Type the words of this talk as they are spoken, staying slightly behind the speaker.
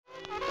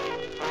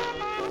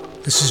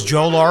This is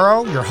Joe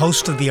Lauro, your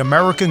host of the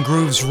American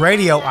Grooves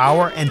Radio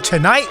Hour, and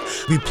tonight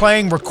we'll be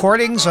playing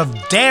recordings of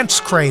dance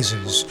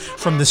crazes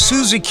from the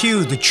Susie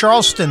Q, the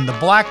Charleston, the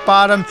Black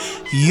Bottom,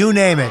 you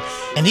name it.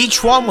 And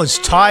each one was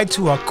tied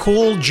to a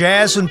cool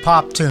jazz and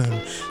pop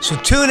tune. So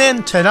tune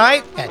in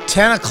tonight at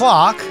 10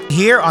 o'clock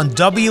here on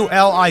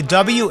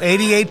WLIW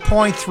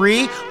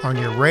 88.3 on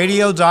your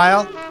radio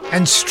dial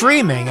and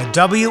streaming at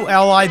WLIW.org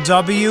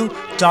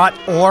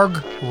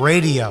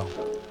radio.